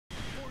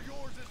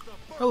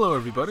Hello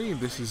everybody,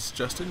 this is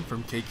Justin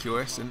from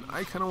KQS, and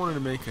I kinda wanted to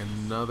make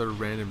another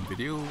random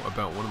video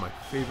about one of my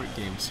favorite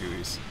game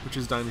series, which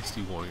is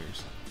Dynasty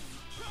Warriors.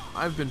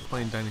 I've been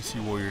playing Dynasty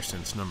Warriors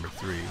since number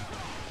 3,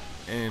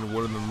 and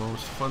one of the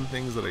most fun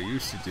things that I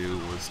used to do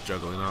was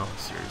juggling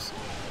officers,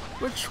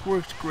 which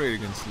worked great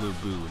against Lu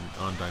Bu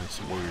on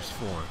Dynasty Warriors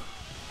 4.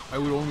 I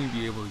would only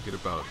be able to get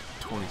about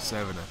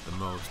 27 at the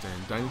most,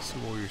 and Dynasty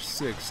Warriors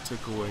 6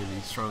 took away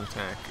the strong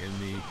attack in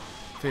the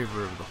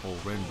favor of the whole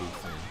Renbu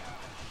thing.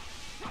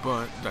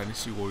 But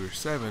Dynasty Warriors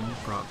 7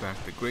 brought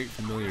back the great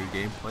familiar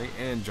gameplay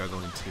and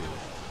juggling too.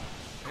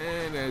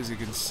 And as you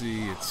can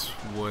see, it's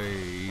way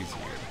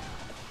easier.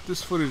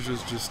 This footage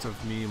is just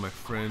of me and my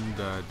friend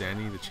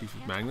Danny, the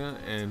ChiefofMagna,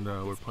 and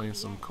we're playing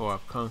some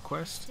co-op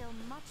Conquest.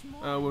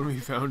 When we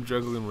found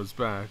juggling was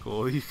back,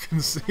 well, you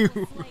can see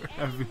we're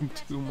having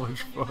too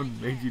much fun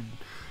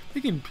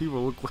making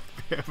people look like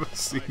they have a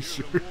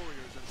seizure.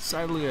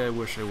 Sadly, I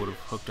wish I would have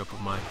hooked up a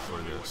mic for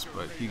this,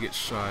 but he gets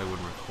shy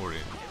when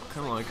recording.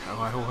 Kind of like how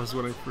I was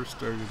when I first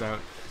started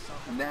out.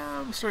 Now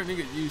I'm starting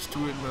to get used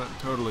to it, not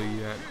totally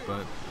yet,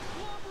 but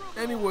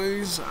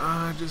anyways,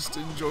 just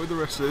enjoy the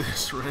rest of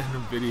this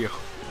random video.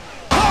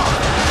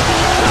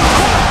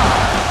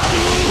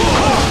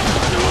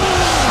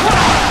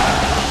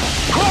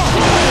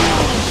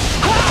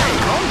 Hey,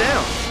 calm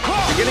down.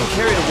 You're getting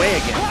carried away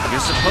again. You're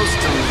supposed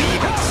to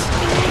lead us.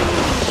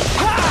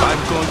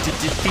 I'm going to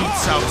defeat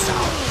Cao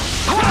Cao.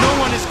 No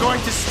one is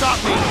going to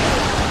stop me.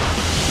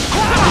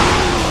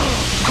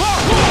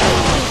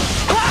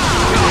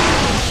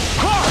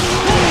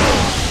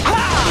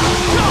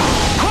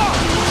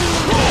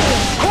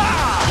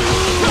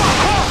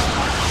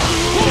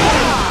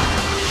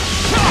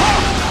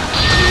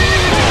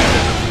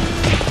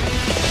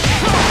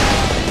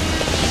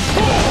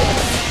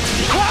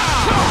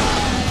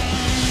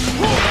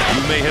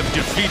 You may have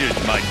defeated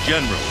my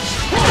generals,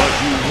 but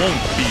you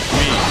won't beat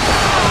me.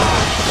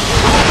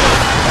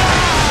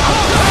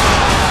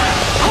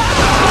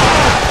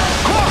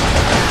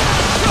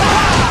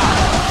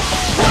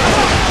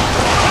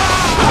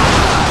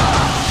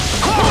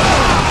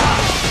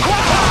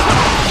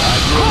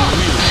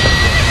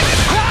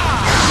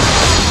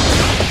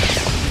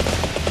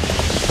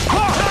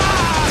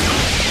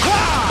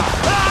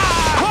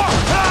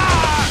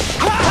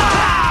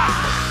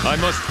 I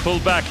must pull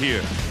back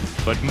here,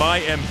 but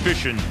my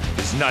ambition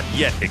is not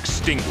yet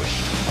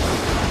extinguished.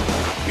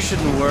 You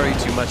shouldn't worry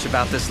too much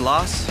about this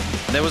loss.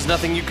 There was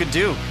nothing you could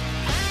do.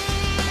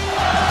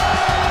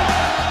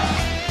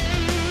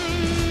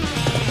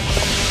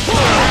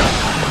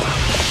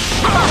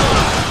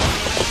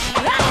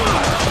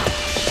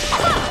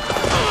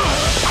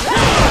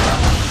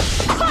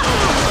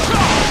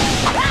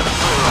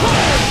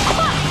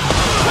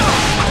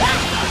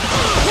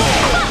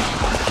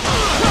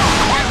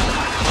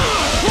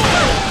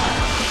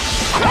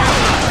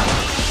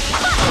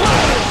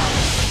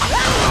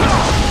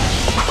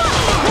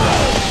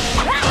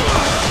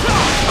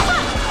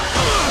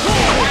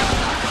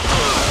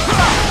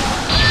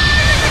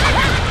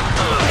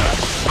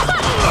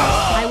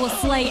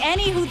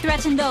 Any who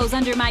threaten those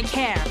under my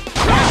care.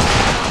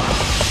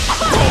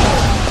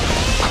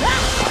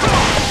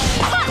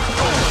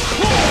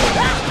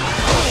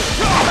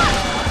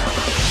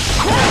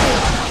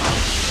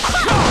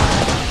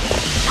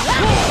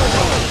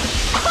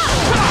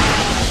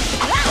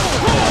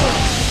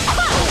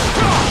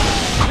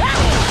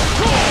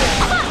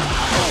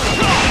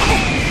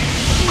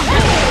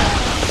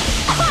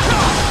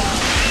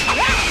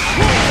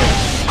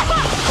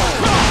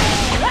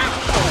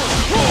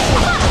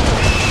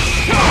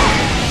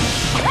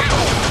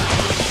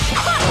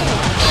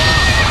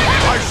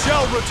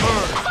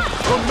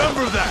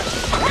 Remember that,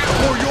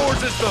 for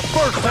yours is the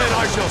first head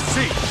I shall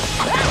see.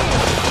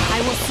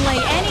 I will slay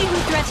any who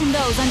threaten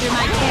those under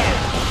my care.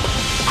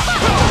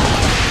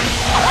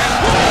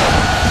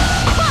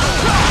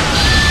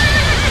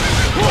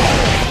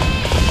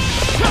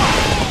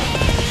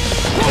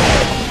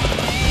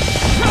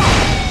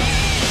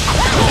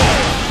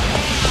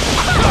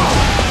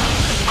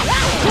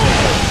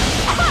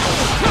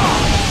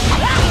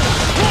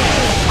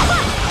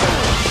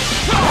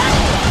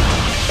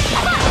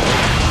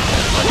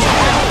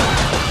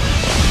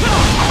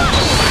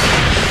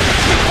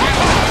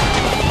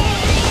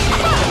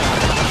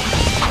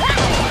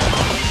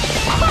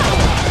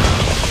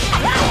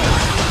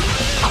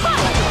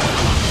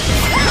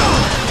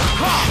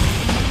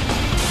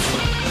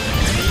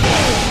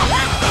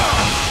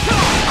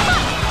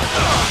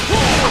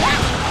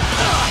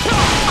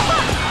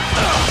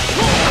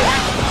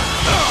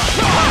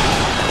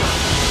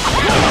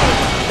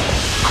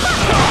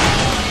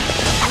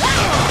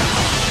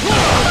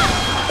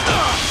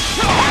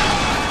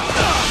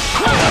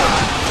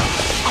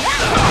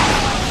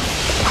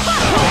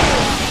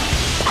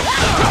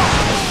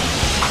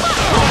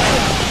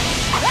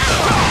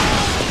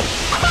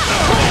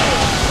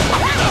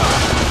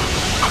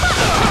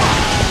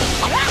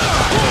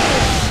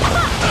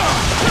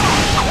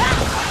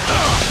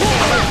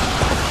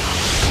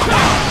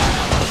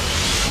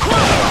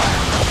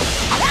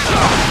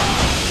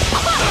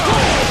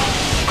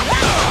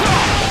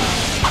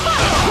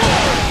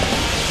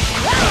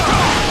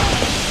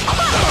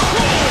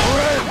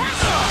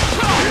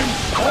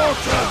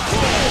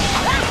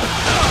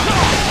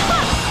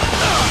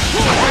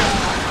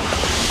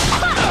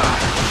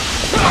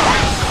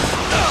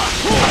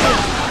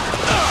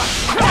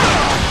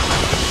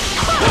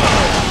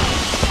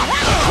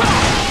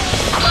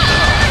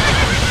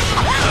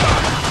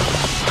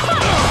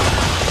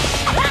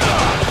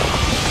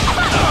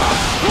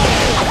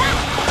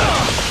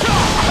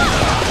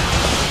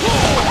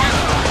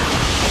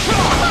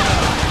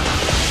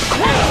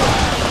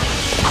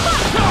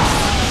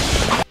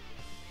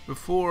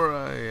 before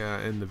I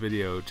end the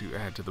video, to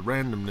add to the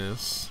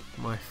randomness,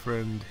 my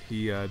friend,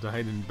 he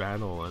died in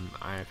battle, and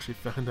I actually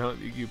found out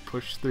that you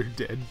push their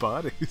dead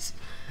bodies,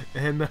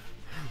 and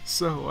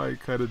so I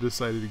kind of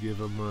decided to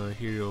give him a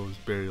hero's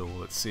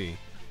burial at sea.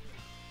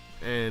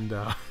 And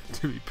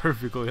to be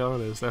perfectly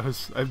honest,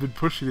 I've been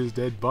pushing his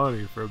dead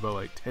body for about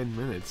like 10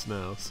 minutes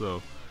now,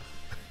 so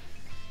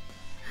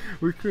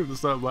we couldn't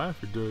stop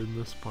laughing during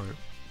this part.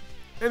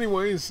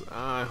 Anyways,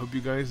 I hope you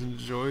guys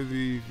enjoy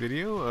the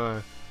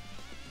video.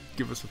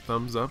 Give us a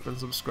thumbs up and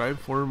subscribe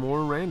for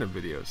more random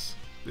videos.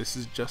 This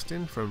is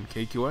Justin from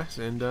KQS,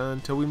 and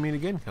until we meet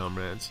again,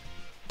 comrades.